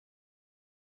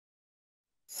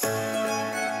My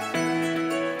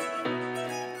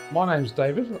name's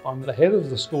David. I'm the head of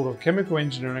the School of Chemical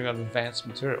Engineering and Advanced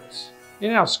Materials.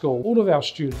 In our school, all of our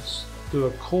students do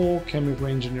a core chemical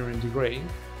engineering degree,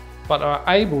 but are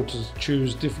able to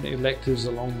choose different electives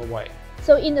along the way.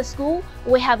 So in the school,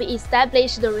 we have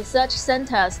established the research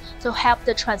centers to help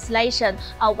the translation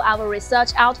of our research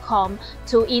outcome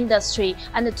to industry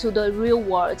and to the real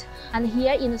world. And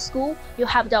here in the school, you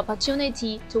have the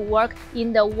opportunity to work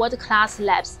in the world-class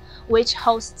labs, which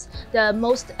hosts the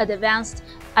most advanced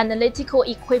analytical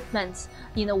equipment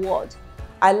in the world.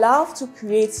 I love to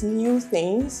create new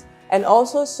things and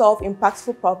also solve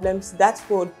impactful problems that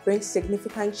would bring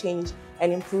significant change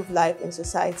and improve life in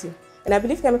society. And I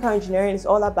believe chemical engineering is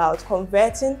all about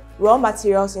converting raw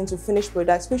materials into finished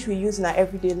products which we use in our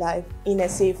everyday life in a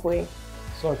safe way.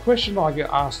 So a question I get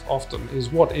asked often is,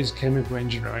 what is chemical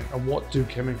engineering and what do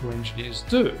chemical engineers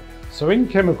do? So in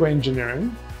chemical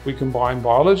engineering, we combine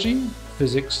biology,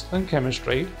 physics and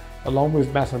chemistry along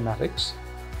with mathematics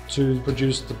to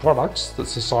produce the products that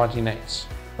society needs.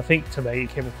 I think to me,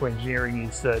 chemical engineering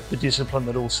is the discipline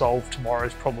that will solve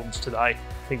tomorrow's problems today.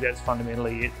 I think that's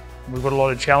fundamentally it. We've got a lot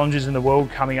of challenges in the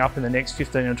world coming up in the next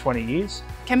 15 or 20 years.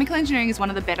 Chemical engineering is one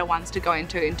of the better ones to go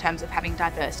into in terms of having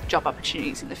diverse job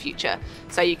opportunities in the future.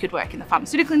 So you could work in the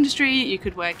pharmaceutical industry, you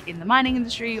could work in the mining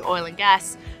industry, oil and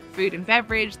gas, food and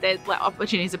beverage. The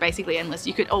opportunities are basically endless.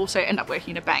 You could also end up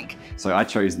working in a bank. So I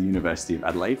chose the University of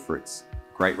Adelaide for its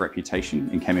great reputation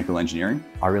in chemical engineering.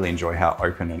 I really enjoy how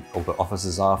open all the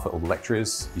offices are for all the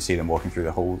lecturers. You see them walking through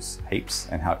the halls heaps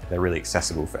and how they're really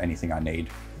accessible for anything I need.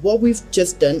 What we've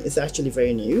just done is actually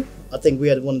very new. I think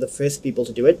we are one of the first people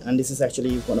to do it, and this is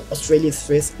actually one of Australia's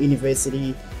first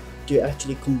university to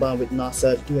actually combine with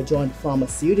NASA to do a joint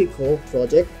pharmaceutical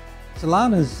project.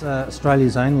 Solana is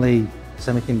Australia's only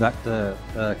semiconductor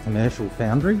commercial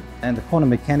foundry, and the quantum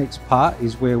mechanics part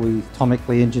is where we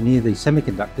atomically engineer these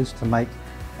semiconductors to make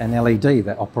an LED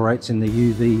that operates in the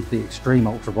UV, the extreme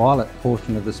ultraviolet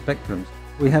portion of the spectrum.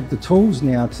 We have the tools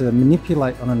now to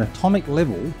manipulate on an atomic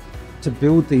level to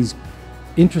build these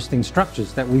interesting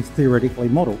structures that we've theoretically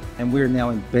modelled, and we're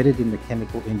now embedded in the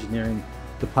chemical engineering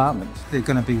department. They're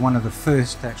going to be one of the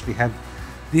first to actually have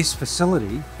this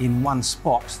facility in one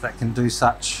spot that can do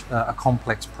such a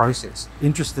complex process.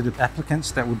 Interested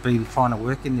applicants that would be trying to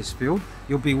work in this field,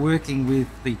 you'll be working with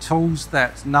the tools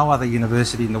that no other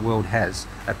university in the world has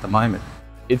at the moment.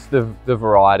 It's the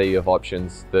variety of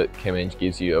options that ChemEng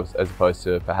gives you as opposed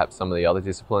to perhaps some of the other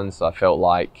disciplines. I felt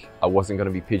like I wasn't going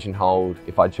to be pigeonholed.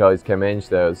 If I chose ChemEng,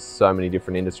 there was so many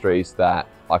different industries that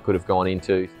I could have gone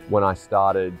into. When I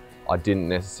started, I didn't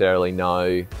necessarily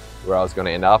know where I was going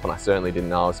to end up, and I certainly didn't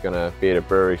know I was going to be at a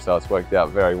brewery, so it's worked out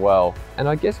very well. And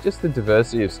I guess just the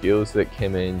diversity of skills that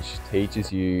ChemEng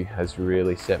teaches you has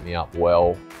really set me up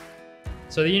well.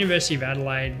 So the University of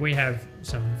Adelaide, we have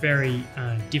some very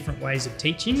different ways of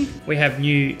teaching. We have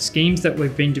new schemes that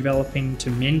we've been developing to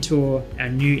mentor our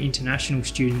new international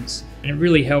students, and it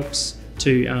really helps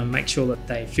to make sure that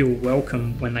they feel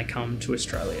welcome when they come to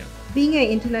Australia. Being an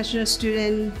international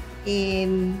student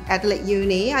in Adelaide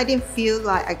Uni, I didn't feel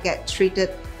like I get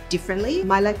treated differently.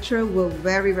 My lecturers were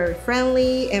very, very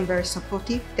friendly and very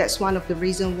supportive. That's one of the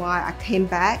reasons why I came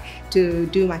back to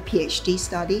do my PhD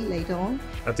study later on.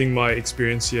 I think my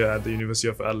experience here at the University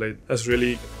of Adelaide has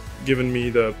really given me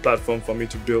the platform for me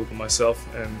to build myself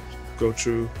and go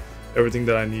through everything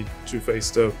that I need to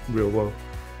face the real world.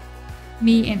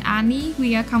 Me and Annie,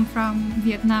 we come from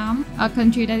Vietnam, a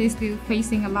country that is still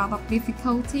facing a lot of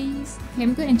difficulties.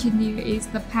 Chemical engineering is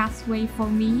the pathway for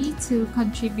me to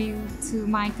contribute to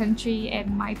my country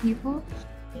and my people.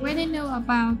 When I know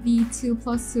about the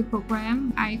 2+2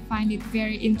 program, I find it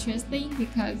very interesting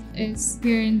because it's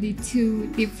pairing the two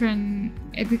different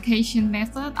education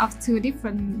methods of two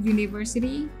different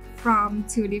universities from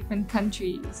two different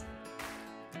countries.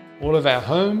 All of our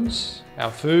homes,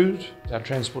 our food, our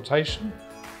transportation,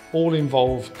 all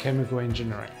involve chemical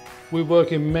engineering. We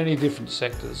work in many different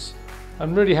sectors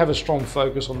and really have a strong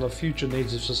focus on the future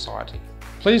needs of society.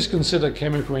 Please consider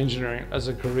chemical engineering as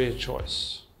a career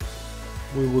choice.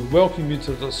 We would welcome you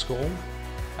to the school,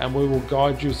 and we will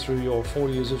guide you through your 4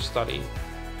 years of study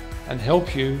and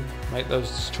help you make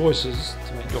those choices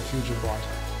to make your future brighter.